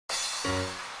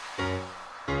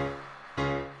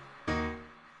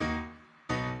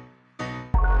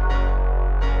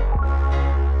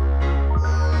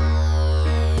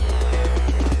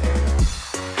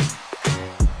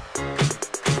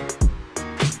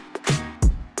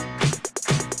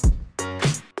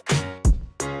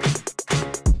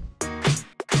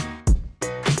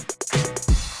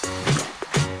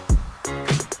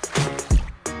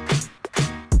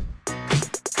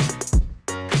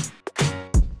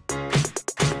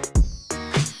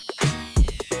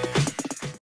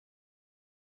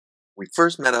We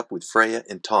first met up with Freya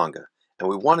in Tonga, and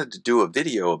we wanted to do a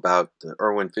video about the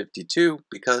Irwin 52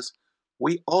 because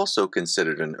we also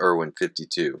considered an Irwin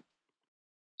 52.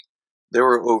 There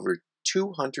were over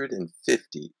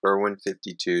 250 Irwin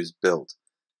 52s built.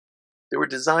 They were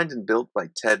designed and built by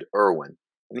Ted Irwin,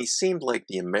 and he seemed like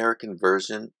the American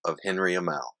version of Henry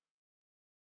Amell.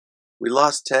 We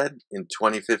lost Ted in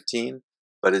 2015,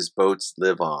 but his boats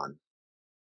live on.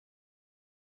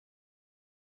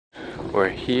 We're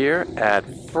here at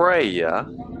Freya,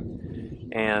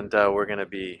 and we're going to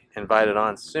be invited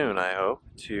on soon, I hope,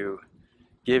 to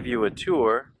give you a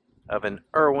tour of an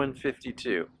Irwin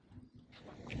 52.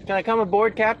 Can I come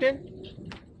aboard,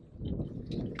 Captain?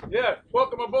 Yes,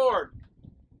 welcome aboard.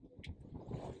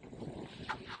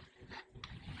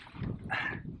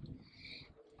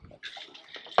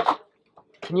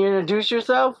 Can you introduce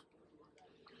yourself?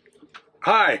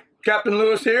 Hi, Captain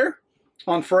Lewis here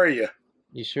on Freya.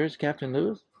 You sure it's Captain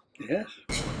Lewis? Yes.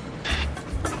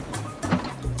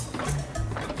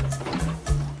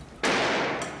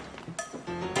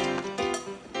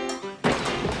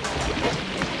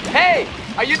 Hey,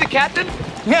 are you the captain?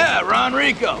 Yeah, Ron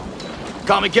Rico.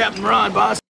 Call me Captain Ron,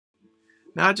 boss.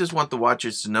 Now I just want the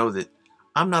watchers to know that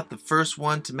I'm not the first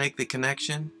one to make the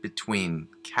connection between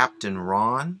Captain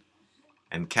Ron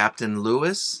and Captain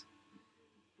Lewis.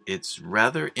 It's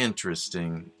rather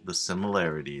interesting, the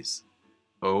similarities.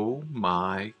 Oh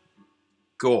my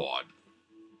God.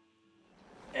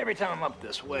 Every time I'm up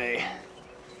this way,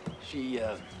 she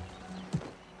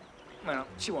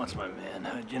wants my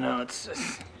manhood, you know, it's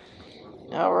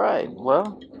All right,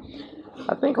 well,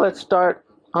 I think let's start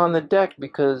on the deck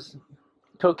because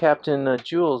Co-Captain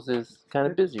Jules is kind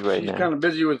of busy right now. She's kind of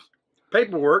busy with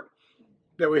paperwork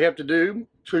that we have to do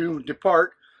to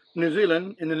depart New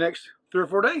Zealand in the next 3 or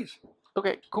 4 days.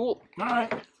 Okay, cool. All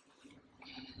right.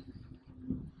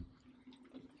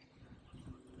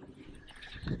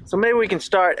 So maybe we can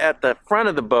start at the front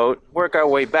of the boat, work our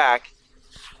way back,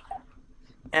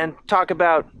 and talk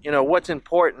about, what's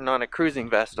important on a cruising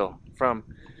vessel from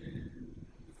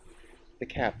the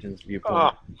captain's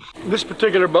viewpoint. This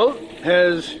particular boat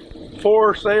has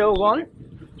 4 sails on it.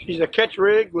 She's a catch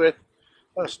rig with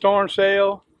a storm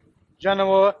sail,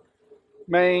 Genoa,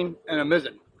 main, and a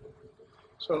mizzen.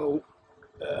 So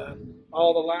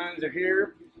all the lines are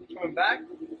here coming back.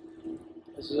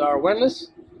 This is our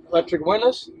windlass, electric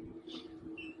windlass.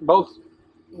 Both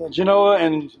Genoa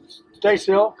and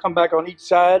staysail come back on each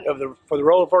side of for the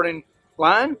roll diverting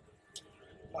line.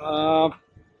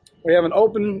 We have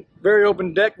an very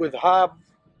open deck with high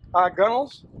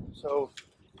gunnels, so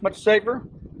much safer.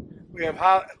 We have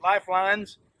high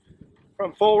lifelines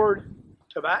from forward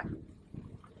to back.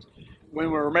 When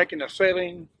we're making a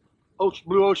sailing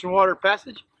blue ocean water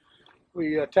passage,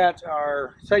 we attach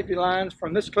our safety lines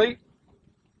from this cleat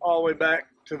all the way back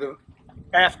to the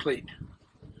aft cleat.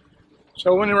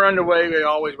 So when we're underway, we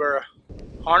always wear a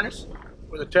harness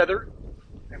with a tether,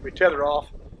 and we tether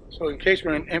off. So in case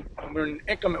we're in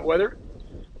inclement weather,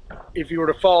 if you were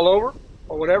to fall over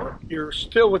or whatever, you're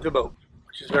still with the boat,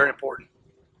 which is very important.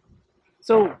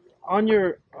 So on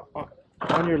your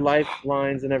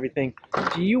lifelines and everything,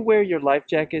 do you wear your life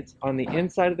jackets on the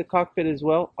inside of the cockpit as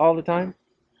well, all the time?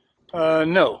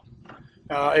 No.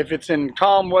 If it's in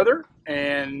calm weather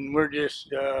and we're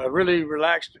just really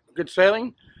relaxed, good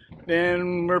sailing,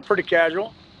 then we're pretty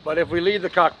casual. But if we leave the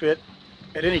cockpit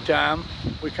at any time,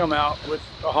 we come out with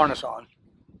a harness on.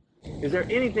 Is there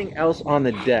anything else on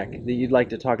the deck that you'd like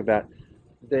to talk about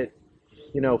that,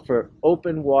 for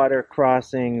open water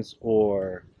crossings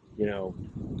or,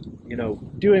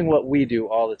 doing what we do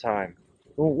all the time?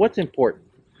 What's important?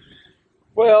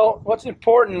 Well, what's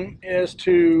important is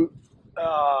to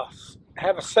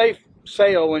have a safe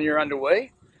sail when you're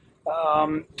underway.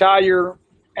 Tie your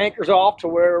anchors off to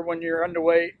where when you're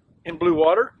underway in blue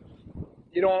water,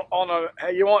 you don't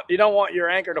want your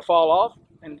anchor to fall off.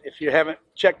 And if you haven't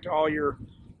checked all your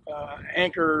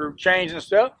anchor chains and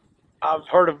stuff, I've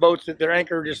heard of boats that their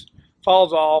anchor just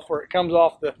falls off, or it comes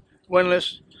off the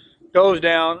windlass, goes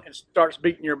down, and starts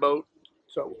beating your boat.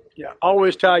 So yeah,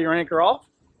 always tie your anchor off.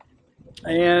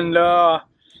 And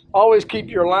Always keep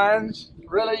your lines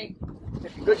really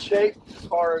in good shape as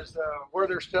far as where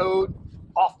they're stowed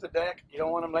off the deck. You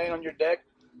don't want them laying on your deck.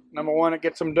 Number one, it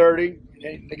gets them dirty.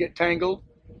 They get tangled.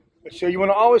 But so you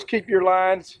want to always keep your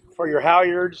lines for your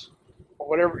halyards or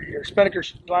whatever, your spinnaker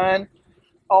line,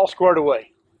 all squared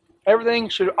away. Everything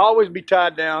should always be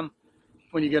tied down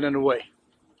when you get underway.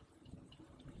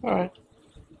 All right.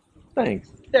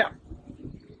 Thanks. Yeah.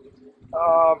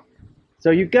 So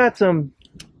you've got some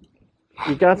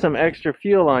extra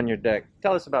fuel on your deck.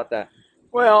 Tell us about that.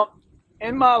 Well,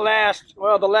 in the last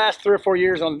 3 or 4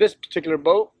 years on this particular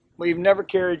boat, we've never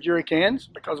carried jerry cans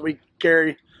because we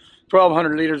carry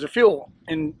 1,200 liters of fuel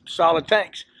in solid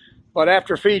tanks. But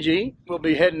after Fiji, we'll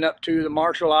be heading up to the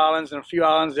Marshall Islands and a few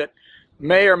islands that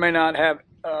may or may not have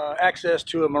access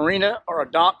to a marina or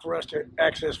a dock for us to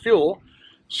access fuel.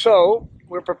 So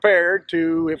we're prepared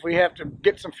to, if we have to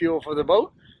get some fuel for the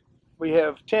boat, we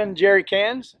have 10 jerry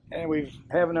cans, and we've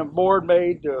having a board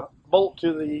made to bolt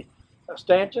to the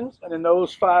stanchions, and then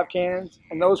those 5 cans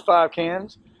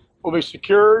will be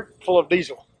secured full of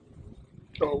diesel.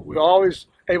 So we're always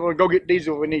able to go get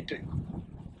diesel if we need to.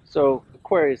 So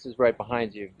Aquarius is right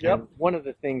behind you. Yep. And one of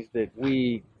the things that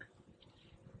we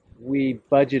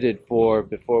budgeted for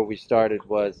before we started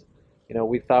was,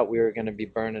 we thought we were going to be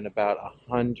burning about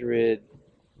 $100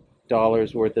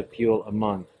 worth of fuel a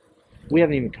month. We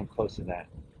haven't even come close to that.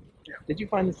 Yeah. Did you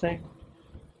find the same?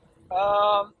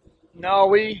 No,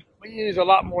 we use a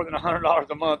lot more than $100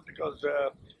 a month because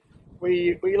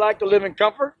we like to live in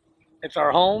comfort. It's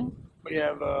our home. We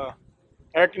have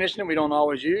air conditioning we don't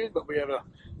always use, but we have a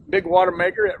big water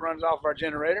maker that runs off our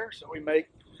generator, so we make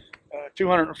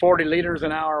 240 liters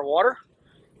an hour of water.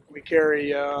 We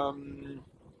carry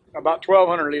about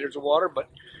 1,200 liters of water, but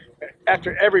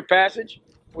after every passage,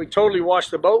 we totally wash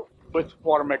the boat with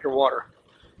water maker water,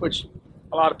 which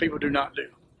a lot of people do not do.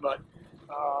 But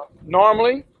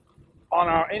normally, on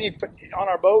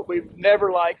our boat, we've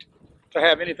never liked to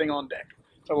have anything on deck.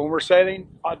 So when we're sailing,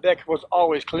 our deck was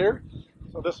always clear.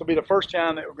 So this will be the first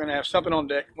time that we're going to have something on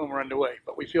deck when we're underway.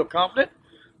 But we feel confident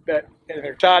that if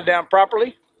they're tied down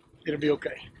properly, it'll be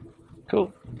okay.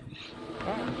 Cool.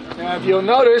 Now, if you'll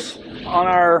notice, on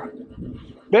our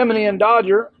Bimini and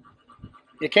Dodger,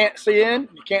 you can't see in,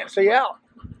 you can't see out.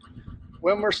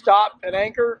 When we're stopped at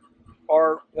anchor,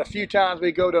 or the few times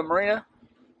we go to a marina,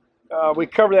 we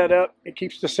cover that up. It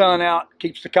keeps the sun out,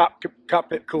 keeps the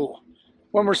cockpit cool.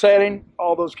 When we're sailing,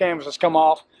 all those canvases come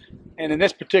off. And in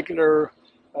this particular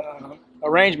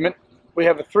arrangement, we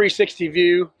have a 360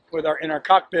 view in our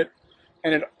cockpit,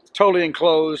 and it's totally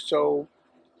enclosed. So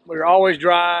we're always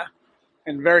dry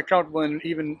and very comfortable, and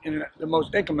even in the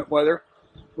most inclement weather.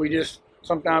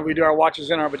 Sometimes we do our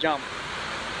watches in our pajamas.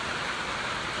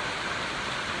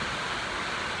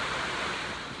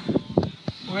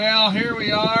 Well, here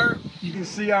we are. You can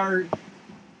see our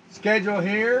schedule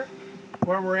here,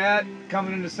 where we're at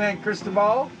coming into San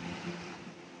Cristobal.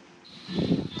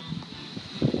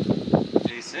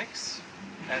 Day 6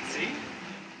 at sea.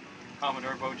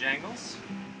 Commodore Bojangles.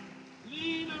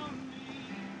 We've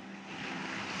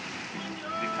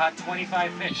caught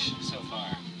 25 fish so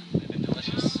far. They've been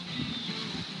delicious.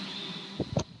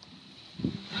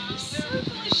 I'm so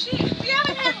full of shit. We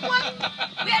haven't had one.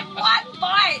 We had one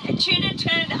bite. A tuna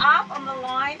turned up on the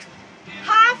line,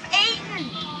 half eaten.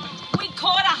 We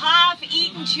caught a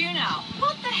half-eaten tuna.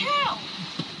 What the hell?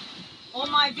 All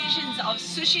my visions of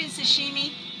sushi and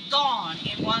sashimi gone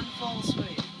in one fell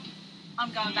swoop.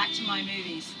 I'm going back to my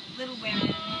movies. Little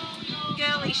Women,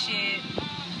 girly shit,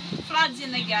 floods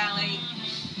in the galley,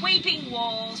 weeping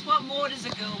walls. What more does a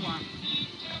girl want?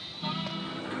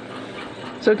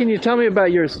 So can you tell me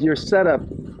about your setup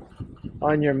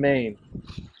on your main?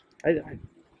 I've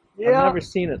never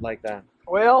seen it like that.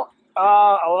 Well, a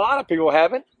lot of people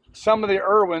haven't. Some of the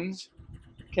Irwins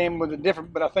came with a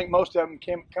different, but I think most of them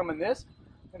come in this.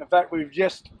 And in fact, we've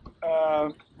just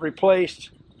replaced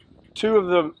 2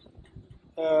 of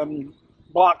the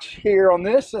blocks here on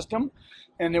this system,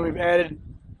 and then we've added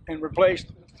and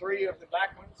replaced 3 of the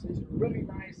black ones. These are really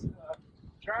nice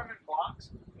German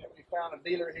blocks that we found a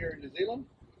dealer here in New Zealand.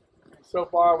 And so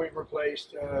far, we've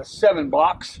replaced 7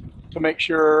 blocks to make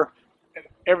sure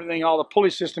everything, all the pulley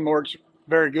system works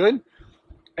very good.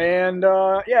 And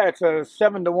yeah, it's a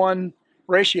 7-to-1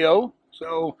 ratio,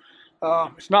 so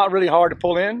it's not really hard to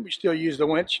pull in. We still use the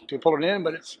winch to pull it in,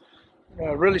 but it's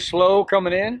really slow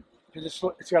coming in. It's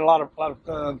got a lot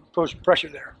of push pressure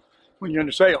there when you're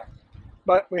under sail.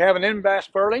 But we have an in-bass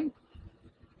furling.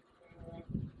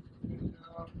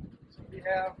 So we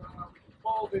have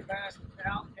pulled the mast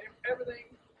out, and everything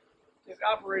is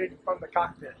operated from the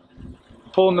cockpit.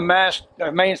 Pulling the mast,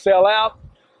 the mainsail out,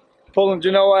 pulling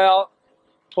Genoa out,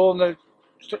 pulling the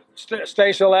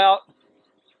staysail out,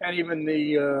 and even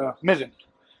the mizzen.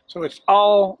 So it's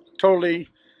all totally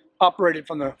operated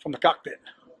from the cockpit.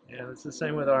 Yeah, it's the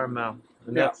same with our mount.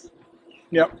 And Yeah.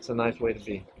 that's a nice way to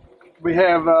be. We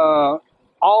have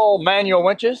all manual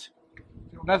winches.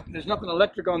 There's nothing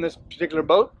electric on this particular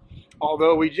boat,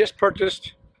 although we just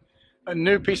purchased a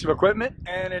new piece of equipment,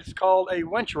 and it's called a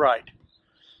winch right.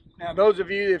 Now, those of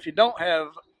you, if you don't have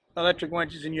electric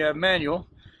winches and you have manual,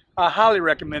 I highly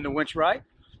recommend the winch right.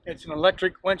 It's an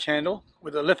electric winch handle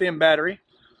with a lithium battery,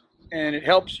 and it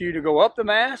helps you to go up the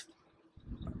mast.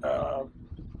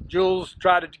 Jules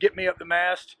tried to get me up the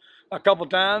mast a couple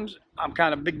times. I'm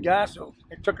kind of a big guy, so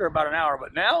it took her about an hour.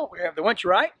 But now we have the winch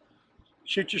right.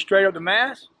 Shoot you straight up the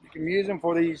mast. You can use them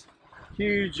for these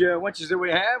huge winches that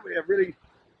we have. We have really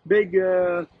big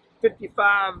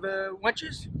 55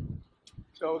 winches.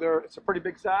 So it's a pretty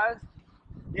big size.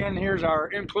 Again, here's our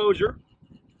enclosure.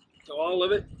 So all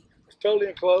of it is totally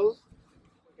enclosed.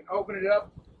 We can open it up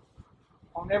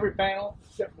on every panel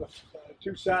except the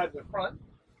two sides of the front.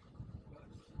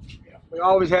 Yeah, we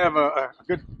always have a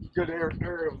good air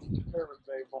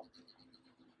available.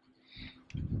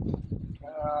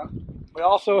 We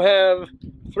also have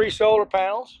 3 solar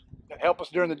panels that help us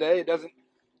during the day. They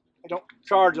don't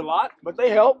charge a lot, but they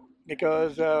help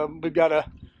because we've got a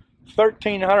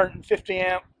 1,350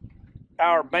 amp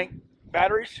hour bank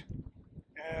batteries.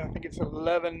 I think it's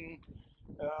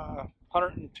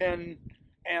 1,110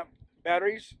 amp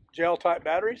batteries, gel type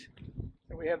batteries.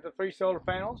 And we have the 3 solar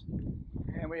panels,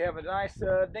 and we have a nice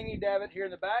dinghy davit here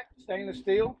in the back, stainless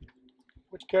steel,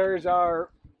 which carries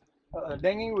our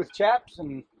dinghy with chaps.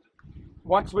 And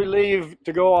once we leave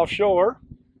to go offshore,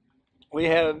 we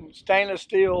have stainless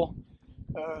steel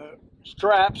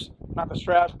straps, not the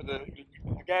straps, but the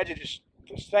gadget is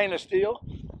stainless steel,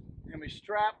 and we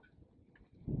strap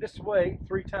this way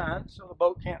 3 times so the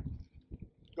boat can't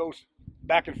go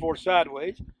back and forth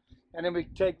sideways. And then we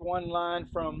take one line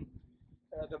from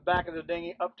the back of the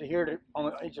dinghy up to here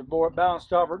on each board, bow and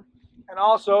starboard. And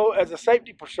also, as a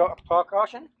safety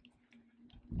precaution,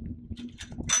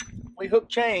 we hook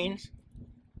chains,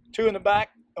 2 in the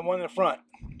back and 1 in the front.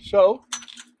 So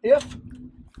if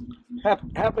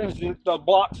happens the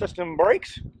block system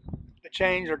breaks, the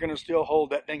chains are going to still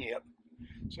hold that dinghy up.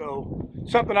 So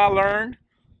something I learned,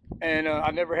 and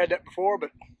I never had that before,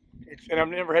 and I've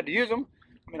never had to use them.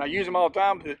 I mean, I use them all the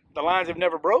time, but the lines have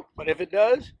never broke. But if it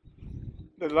does,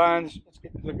 the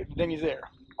dinghy's there.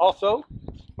 Also,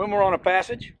 when we're on a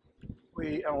passage,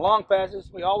 on long passages,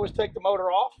 we always take the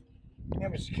motor off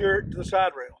and we secure it to the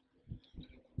side rail.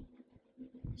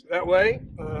 So that way,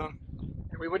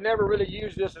 we would never really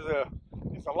use this as a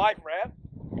life raft,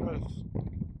 because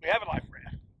we have a life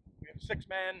raft. We have a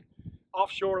 6-man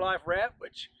offshore life raft,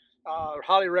 which I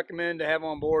highly recommend to have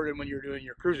on board and when you're doing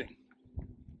your cruising.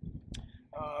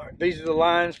 These are the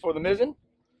lines for the mizzen.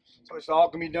 So it's all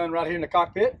going to be done right here in the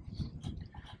cockpit.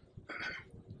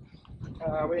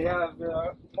 We have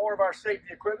more of our safety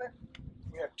equipment.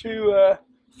 We have 2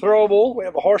 throwable. We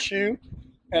have a horseshoe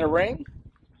and a ring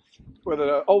with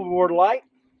an overboard light.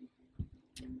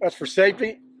 That's for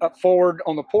safety. Up forward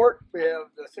on the port, we have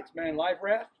the 6-man life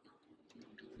raft.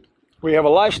 We have a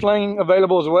life sling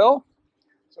available as well.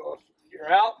 So if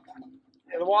you're out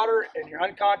in the water and you're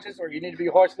unconscious, or you need to be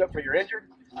hoisted up for you're injured,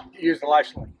 you use the life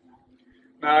sling.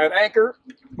 Now at anchor,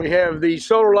 we have these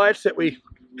solar lights that we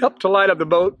help to light up the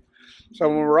boat. So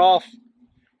when we're off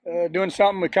doing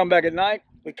something, we come back at night,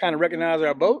 we kind of recognize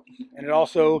our boat, and it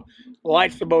also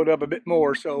lights the boat up a bit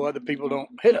more so other people don't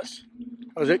hit us,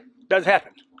 because it does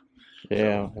happen.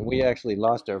 Yeah, and we actually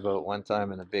lost our boat one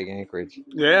time in a big anchorage.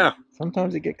 Yeah.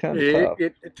 Sometimes it gets kind of tough.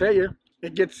 I tell you,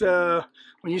 it gets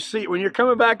when you're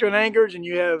coming back to an anchorage and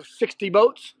you have 60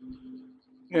 boats,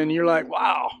 and you're like,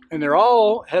 wow, and they're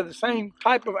all have the same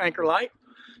type of anchor light.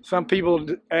 Some people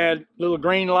add little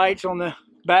green lights on the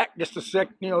back just to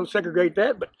segregate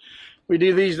that, but we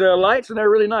do these lights, and they're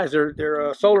really nice.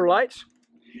 They're solar lights.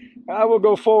 I will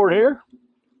go forward here.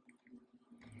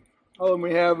 Oh, and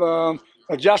we have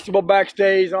adjustable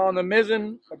backstays on the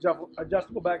mizzen,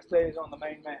 adjustable backstays on the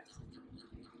main mast.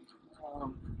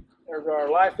 There's our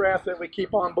life raft that we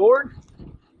keep on board.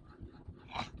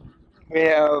 We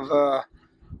have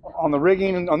on the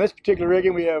rigging, on this particular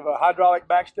rigging, we have a hydraulic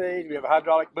backstays, we have a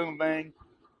hydraulic boom bang,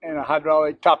 and a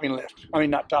hydraulic topping lift. I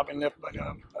mean, not topping lift, but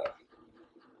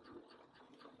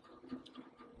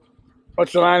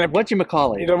what's the line?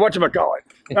 Whatchamacallit. Whatchamacallit.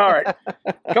 All right,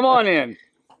 come on in.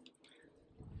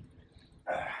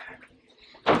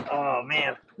 Oh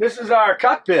man, this is our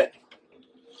cockpit,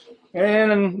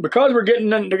 and because we're getting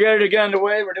together to get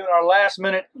underway, we're doing our last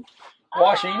minute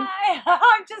washing.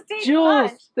 I'm just eating Jules,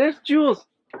 lunch. there's Jules.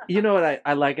 You know what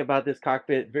I like about this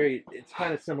cockpit? It's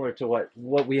kind of similar to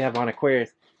what we have on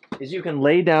Aquarius, is you can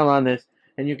lay down on this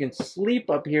and you can sleep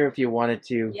up here if you wanted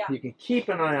to. Yeah. You can keep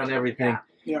an eye on everything.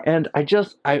 Yeah. And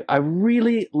I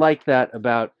really like that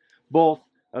about both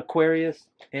Aquarius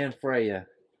and Freya.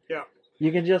 Yeah.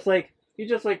 You can just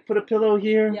put a pillow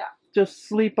here. Yeah. Just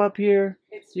sleep up here.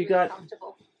 It's You really got-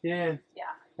 comfortable. Yeah. Yeah.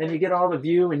 And you get all the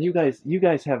view, and you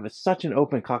guys have such an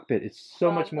open cockpit. It's so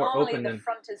Well, much more normally open the than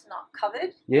front is not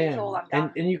covered. yeah. Until I'm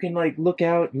done. And you can like look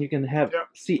out and you can have Yep.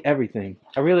 see everything.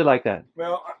 I really like that.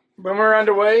 Well, when we're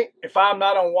underway, if I'm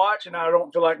not on watch and I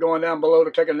don't feel like going down below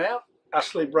to take a nap, I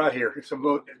sleep right here. It's a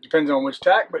boat. It depends on which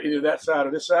tack, but either that side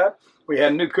or this side. We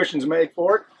had new cushions made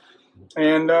for it.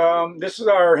 And this is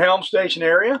our helm station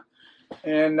area.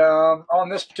 And on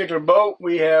this particular boat,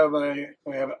 we have an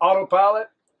autopilot,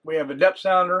 we have a depth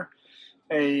sounder,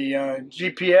 a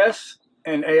GPS,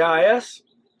 an AIS,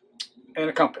 and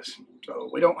a compass. So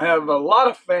we don't have a lot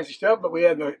of fancy stuff, but we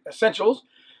have the essentials,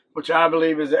 which I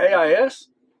believe is the AIS,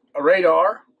 a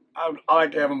radar. I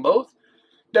like to have them both.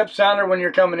 Depth sounder when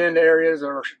you're coming into areas that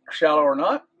are shallow or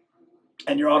not,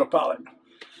 and your autopilot.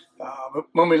 But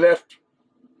when we left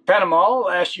Panama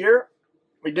last year,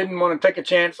 we didn't want to take a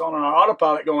chance on our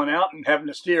autopilot going out and having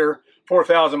to steer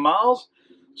 4,000 miles.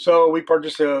 So we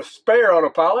purchased a spare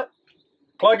autopilot,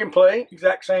 plug and play,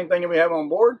 exact same thing that we have on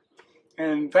board.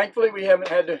 And thankfully, we haven't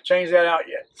had to change that out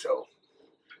yet. So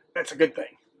that's a good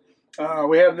thing.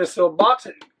 We have this little box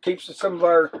that keeps some of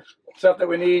our stuff that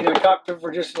we need in the cockpit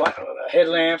for just like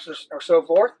headlamps or so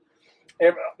forth.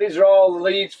 These are all the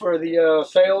leads for the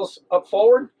sails up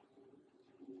forward.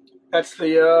 That's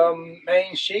the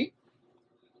main sheet.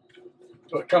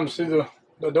 So it comes through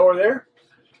the door there.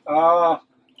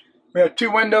 We have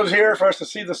two windows here for us to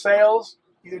see the sails,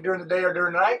 either during the day or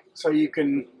during the night, so you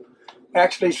can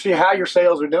actually see how your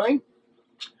sails are doing.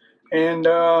 And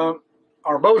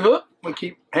our boat hook, we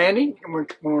keep handy when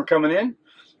we're coming in.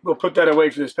 We'll put that away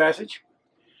for this passage.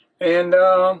 And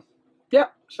yeah,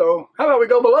 so how about we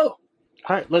go below?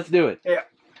 All right, let's do it. Yeah.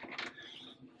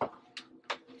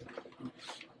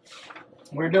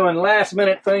 We're doing last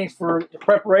minute things for the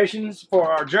preparations for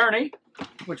our journey,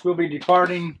 which will be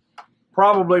departing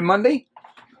probably Monday.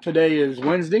 Today is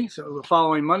Wednesday, so the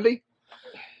following Monday.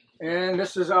 And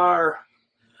this is our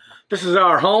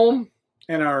home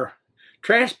and our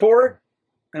transport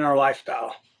and our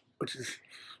lifestyle, which is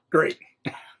great.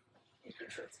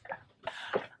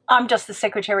 I'm just the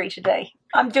secretary today.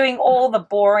 I'm doing all the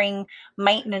boring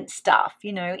maintenance stuff,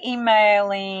 you know,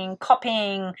 emailing,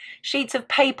 copying, sheets of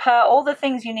paper, all the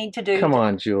things you need to do. Come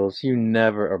on, Jules. You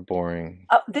never are boring.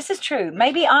 This is true.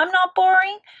 Maybe I'm not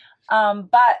boring,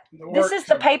 but this is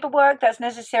the paperwork that's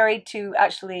necessary to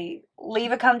actually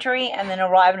leave a country and then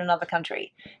arrive in another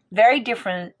country. Very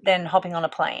different than hopping on a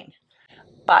plane.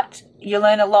 But you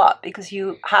learn a lot because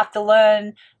you have to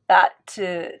learn that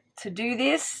to do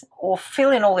this or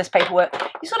fill in all this paperwork,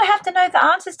 you sort of have to know the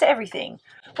answers to everything.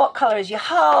 What color is your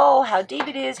hull, how deep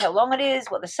it is, how long it is,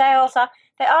 what the sails are.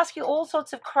 They ask you all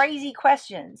sorts of crazy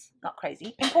questions. Not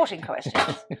crazy, important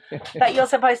questions that you're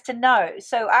supposed to know.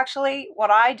 So actually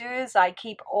what I do is I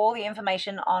keep all the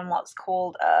information on what's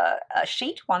called a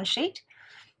sheet, one sheet,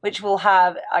 which will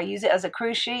have, I use it as a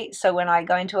cruise sheet. So when I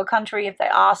go into a country, if they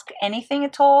ask anything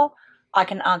at all, I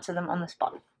can answer them on the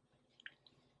spot.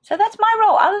 So that's my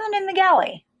role, other than in the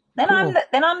galley. Then Cool.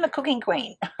 I'm the cooking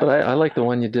queen. But I like the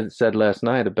one you said last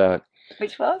night about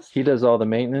Which was? he does all the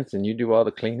maintenance and you do all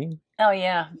the cleaning. Oh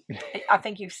yeah, I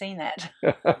think you've seen that.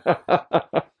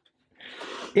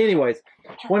 Anyways,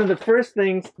 one of the first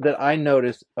things that I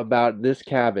noticed about this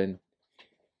cabin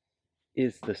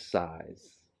is the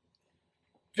size.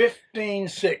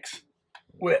 15.6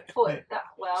 width.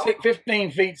 Well,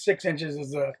 15 feet 6 inches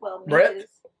is the 12 breadth. meters.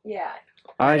 Yeah.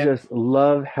 I just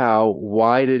love how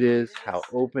wide it is, how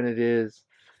open it is.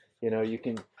 You know, you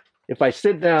can, if I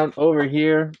sit down over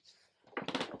here,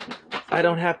 I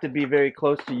don't have to be very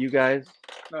close to you guys.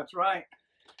 That's right.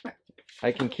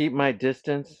 I can keep my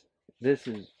distance. This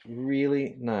is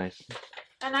really nice.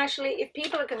 And actually, if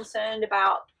people are concerned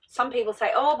about, some people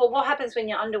say, oh, but what happens when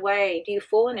you're underway? Do you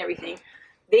fall and everything?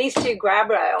 These two grab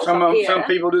rails up here. Some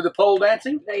people do the pole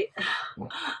dancing. They,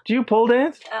 Do you pole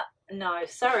dance? no,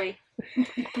 sorry.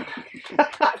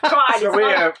 I've tried. So we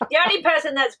have, The only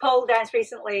person that's pole danced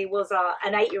recently was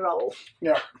an 8-year-old.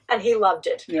 yeah, And he loved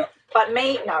it. yeah. But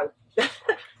me, no.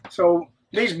 So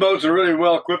these boats are really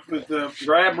well equipped with the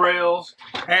grab rails,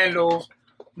 handles,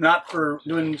 not for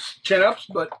doing chin-ups,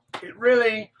 but it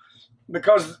really,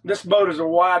 because this boat is a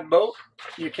wide boat,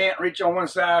 you can't reach on one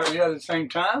side or the other at the same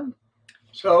time.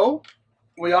 So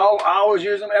I always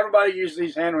use them. Everybody uses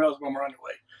these handrails when we're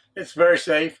underway. It's very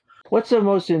safe. What's the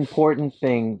most important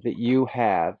thing that you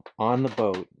have on the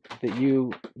boat that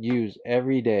you use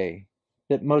every day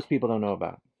that most people don't know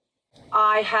about?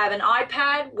 I have an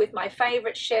iPad with my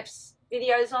favorite chef's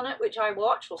videos on it, which I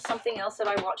watch, or something else that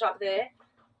I watch up there,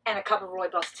 and a cup of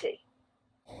rooibos tea.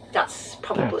 That's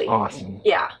probably awesome.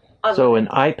 Yeah. So an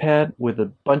iPad with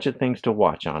a bunch of things to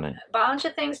watch on it. A bunch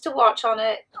of things to watch on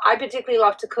it. I particularly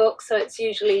love to cook, so it's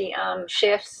usually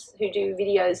chefs who do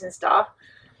videos and stuff.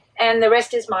 And the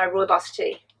rest is my rooibos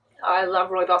tea. I love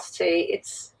rooibos tea.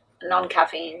 It's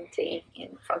non-caffeine tea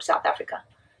from South Africa.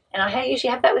 And I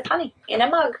usually have that with honey in a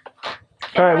mug.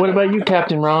 All right, what about you,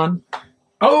 Captain Ron?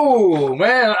 Oh,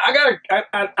 man,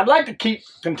 I'd like to keep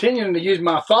continuing to use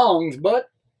my thongs, but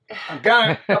I'm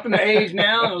kind of up in the age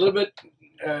now and a little bit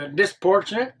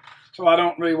disproportionate, so I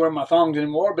don't really wear my thongs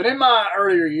anymore. But in my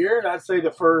earlier years, I'd say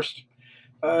the first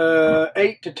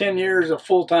 8 to 10 years of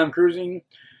full-time cruising,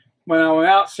 when I went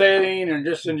out sailing and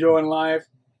just enjoying life,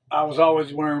 I was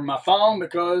always wearing my thong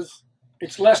because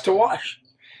it's less to wash.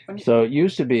 So it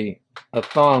used to be a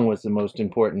thong was the most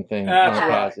important thing. That's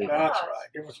right. That's right.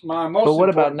 It was my most. But what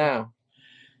about now?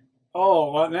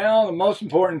 Oh, well, now the most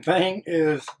important thing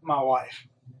is my wife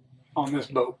on this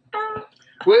boat.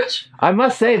 Which I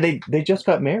must say they just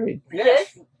got married.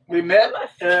 Yes, we met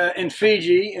in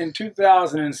Fiji in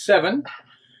 2007,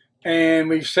 and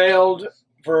we've sailed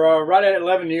for right at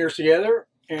 11 years together.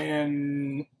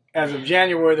 And as of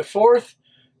January the 4th,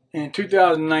 in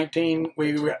 2019,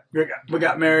 we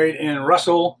got married in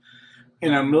Russell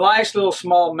in a nice little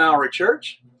small Maori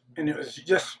church, and it was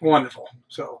just wonderful.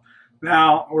 So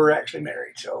now we're actually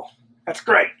married, so that's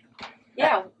great.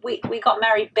 Yeah, we got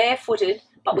married barefooted,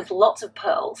 but with lots of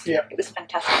pearls. Yeah. It was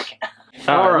fantastic.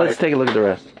 All right, let's take a look at the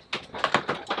rest.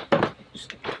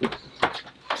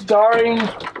 Starting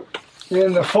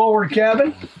in the forward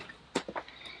cabin,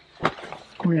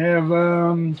 we have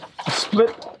a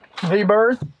split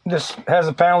V-berth. This has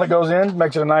a panel that goes in,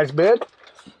 makes it a nice bed.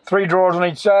 3 drawers on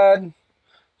each side.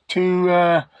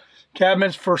 2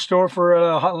 cabinets for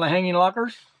hanging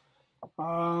lockers.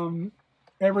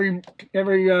 Every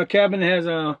cabin has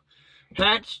a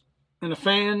hatch and a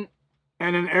fan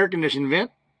and an air conditioning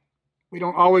vent. We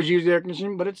don't always use the air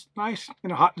conditioning, but it's nice in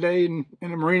a hot day in a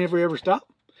marina if we ever stop.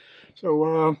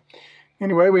 So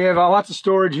anyway, we have lots of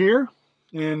storage here,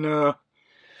 and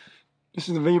this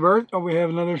is the V-berth. Oh, we have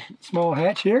another small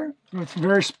hatch here. It's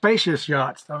very spacious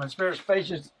yachts. So it's very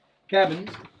spacious cabins.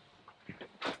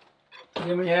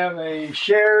 Then we have a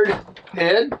shared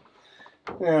head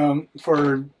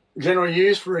for general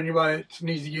use for anybody that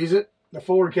needs to use it. The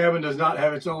forward cabin does not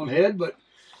have its own head, but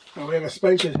we have a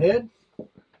spacious head.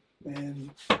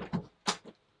 And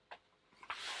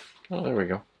oh, there we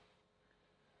go.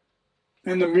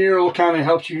 And the mural kind of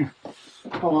helps you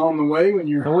along the way when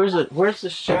you're. And where's the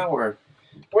shower?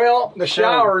 Well, the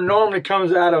shower normally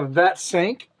comes out of that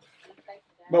sink,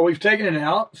 but we've taken it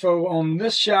out. So on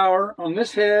this shower, on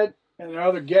this head, and the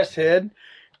other guest head,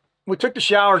 we took the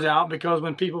showers out because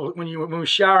when we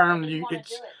shower them,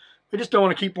 we just don't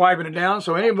want to keep wiping it down.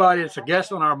 So anybody that's a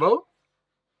guest on our boat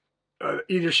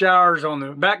either showers on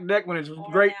the back deck when it's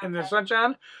great in the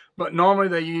sunshine, but normally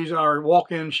they use our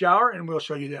walk-in shower, and we'll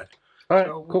show you that. All right,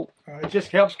 so, cool. It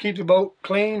just helps keep the boat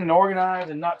clean and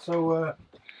organized and not so...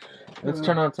 Let's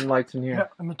turn on some lights in here. Yeah,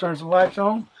 let me turn some lights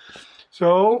on.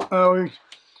 So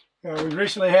we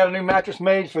recently had a new mattress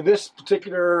made for this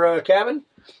particular cabin,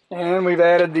 and we've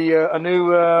added a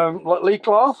new leak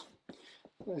cloth.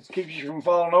 This keeps you from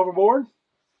falling overboard.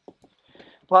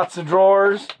 Lots of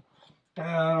drawers.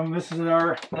 This is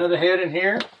another head in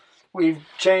here. We've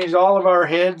changed all of our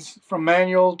heads from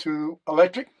manual to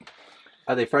electric.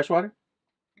 Are they freshwater?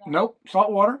 Nope,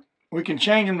 saltwater. We can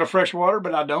change them to freshwater,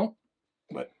 but I don't.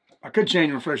 But I could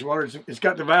change them to freshwater. It's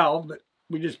got the valve, but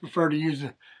we just prefer to use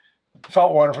the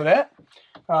saltwater for that.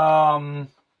 All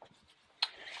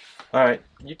right,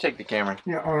 you take the camera.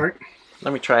 Yeah, all right.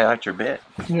 Let me try out your bed.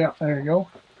 Yeah, there you go.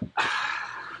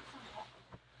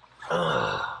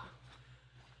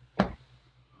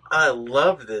 I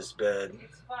love this bed.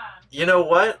 You know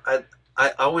what?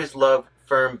 I always love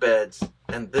firm beds,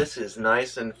 and this is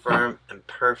nice and firm and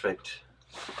perfect.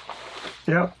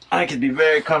 Yep. I could be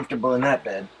very comfortable in that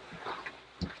bed.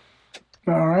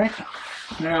 All right.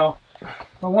 Now,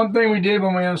 the one thing we did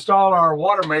when we installed our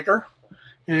water maker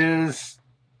is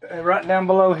right down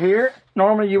below here.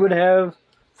 Normally you would have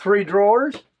 3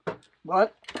 drawers,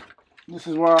 but this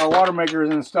is where our water maker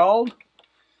is installed.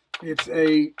 It's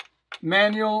a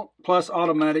manual plus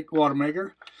automatic water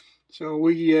maker. So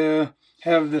we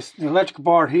have this electrical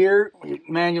part here. We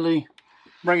manually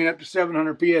bring it up to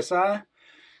 700 psi.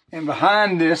 And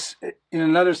behind this, in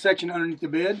another section underneath the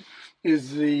bed,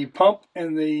 is the pump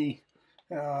and the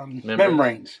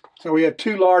membranes. So we have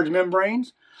two large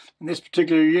membranes in this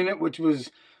particular unit, which was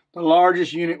the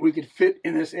largest unit we could fit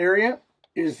in this area,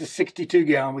 is the 62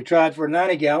 gallon. We tried for a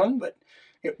 90 gallon, but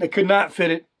they could not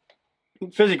fit it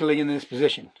physically in this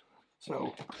position.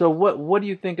 So what do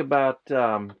you think about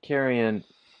carrying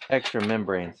extra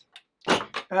membranes?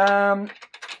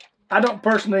 I don't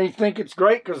personally think it's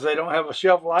great because they don't have a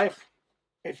shelf life.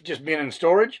 It's just being in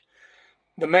storage.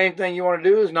 The main thing you want to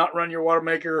do is not run your water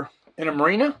maker in a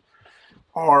marina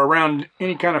or around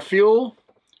any kind of fuel,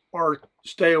 or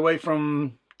stay away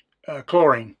from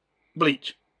chlorine,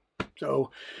 bleach.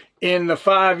 So in the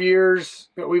 5 years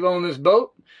that we've owned this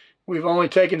boat, we've only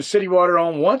taken city water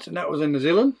on once, and that was in New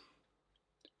Zealand.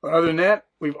 But other than that,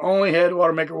 we've only had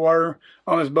water maker water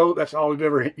on this boat. That's all we've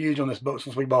ever used on this boat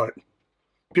since we bought it.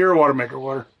 Pure water maker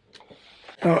water.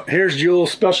 Here's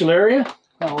Jules' special area.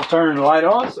 I will turn the light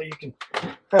on so you can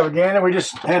have a gander. We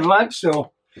just had lunch,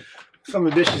 so some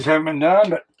of the dishes haven't been done,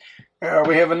 but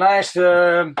we have a nice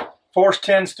Force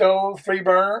 10 stove, 3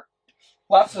 burner.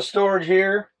 Lots of storage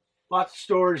here. Lots of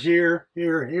storage here,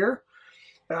 here.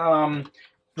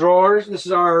 Drawers. This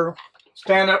is our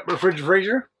stand-up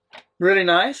freezer. Really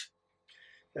nice.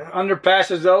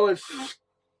 Underpasses, though, it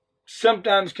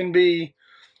sometimes can be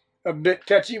a bit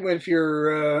touchy if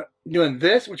you're doing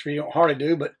this, which we don't hardly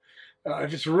do, but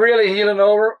if it's really healing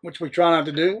over, which we try not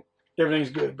to do, everything's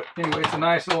good. But anyway, it's a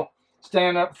nice little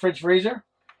stand-up fridge freezer.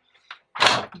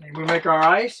 We make our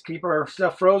ice, keep our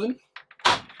stuff frozen.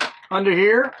 Under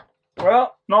here,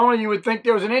 well, normally you would think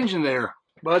there was an engine there,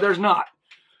 but there's not.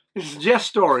 This is just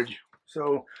storage.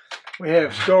 So we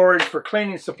have storage for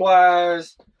cleaning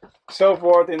supplies, so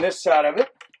forth, in this side of it.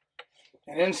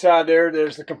 And inside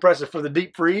there's the compressor for the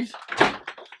deep freeze.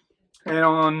 And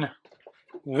on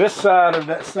this side of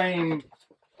that same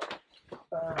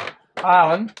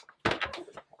island,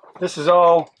 this is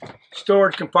all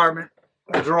storage compartment,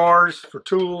 drawers for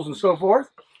tools and so forth.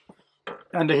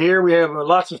 Under here we have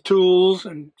lots of tools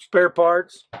and spare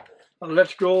parts,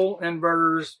 electrical,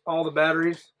 inverters, all the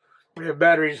batteries. We have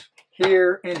batteries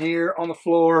here and here on the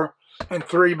floor, and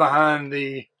 3 behind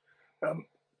the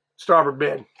starboard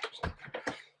bed.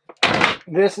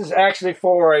 This is actually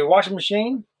for a washing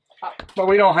machine, but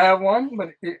we don't have one, but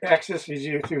it accesses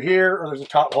you through here, or there's a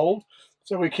top hold.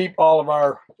 So we keep all of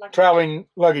our traveling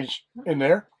luggage in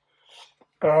there.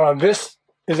 This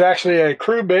is actually a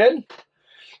crew bed,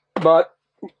 but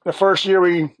the first year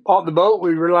we bought the boat,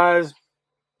 we realized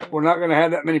we're not going to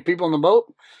have that many people on the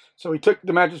boat. So we took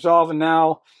the mattress off, and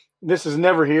now this is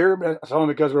never here. It's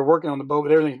only because we're working on the boat,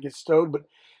 but everything gets stowed. But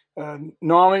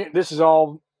normally this is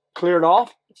all cleared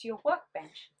off. It's your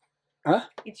workbench. Huh?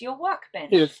 It's your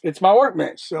workbench. It's my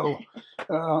workbench. So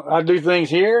I do things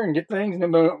here and get things, and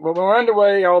then when we're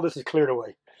underway, all this is cleared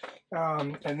away.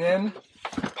 And then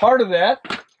part of that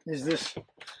is this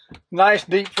nice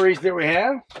deep freeze that we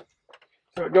have.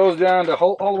 So it goes down to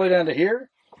all the way down to here.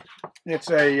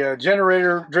 It's a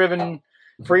generator-driven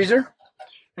freezer,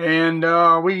 and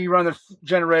we run the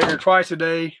generator twice a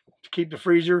day to keep the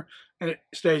freezer, and it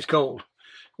stays cold.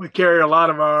 We carry a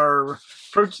lot of our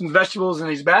fruits and vegetables in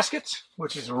these baskets,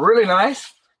 which is really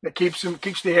nice. It keeps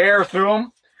the air through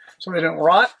them so they don't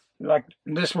rot. Like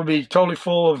this will be totally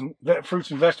full of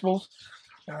fruits and vegetables.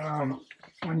 When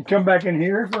you come back in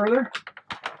here further,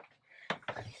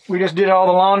 we just did all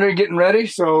the laundry getting ready.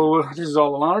 So this is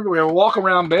all the laundry. We have a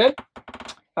walk-around bed.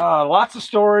 Lots of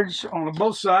storage on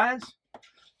both sides.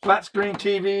 Flat screen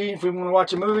TV if we want to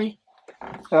watch a movie.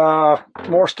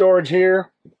 More storage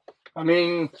here. I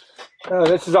mean,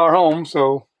 this is our home,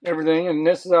 so everything. And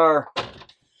this is our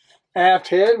aft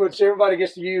head, which everybody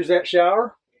gets to use that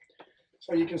shower.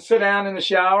 So you can sit down in the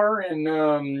shower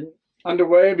and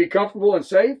underway, be comfortable and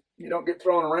safe. You don't get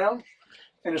thrown around.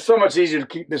 And it's so much easier to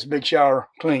keep this big shower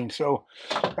clean. So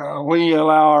we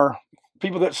allow our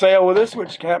people that sail with us,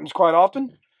 which happens quite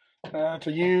often,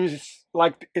 to use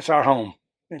like it's our home.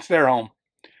 It's their home.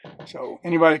 So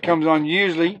anybody that comes on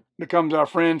usually becomes our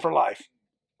friend for life.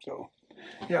 So,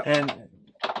 yeah. And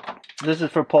this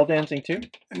is for pole dancing too?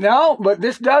 No, but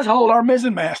this does hold our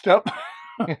mizzen mast up.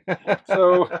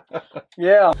 So,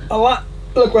 yeah. A lot.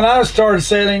 Look, when I started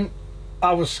sailing,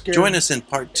 I was scared. Join us in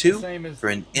part 2 for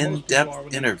an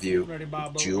in-depth interview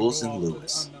with Jules and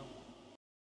Lewis.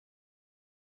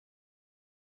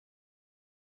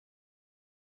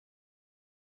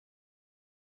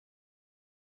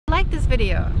 Like this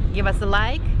video, give us a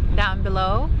like down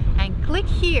below and click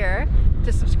here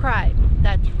to subscribe.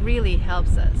 That really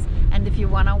helps us. And if you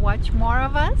want to watch more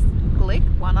of us, click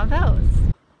one of those.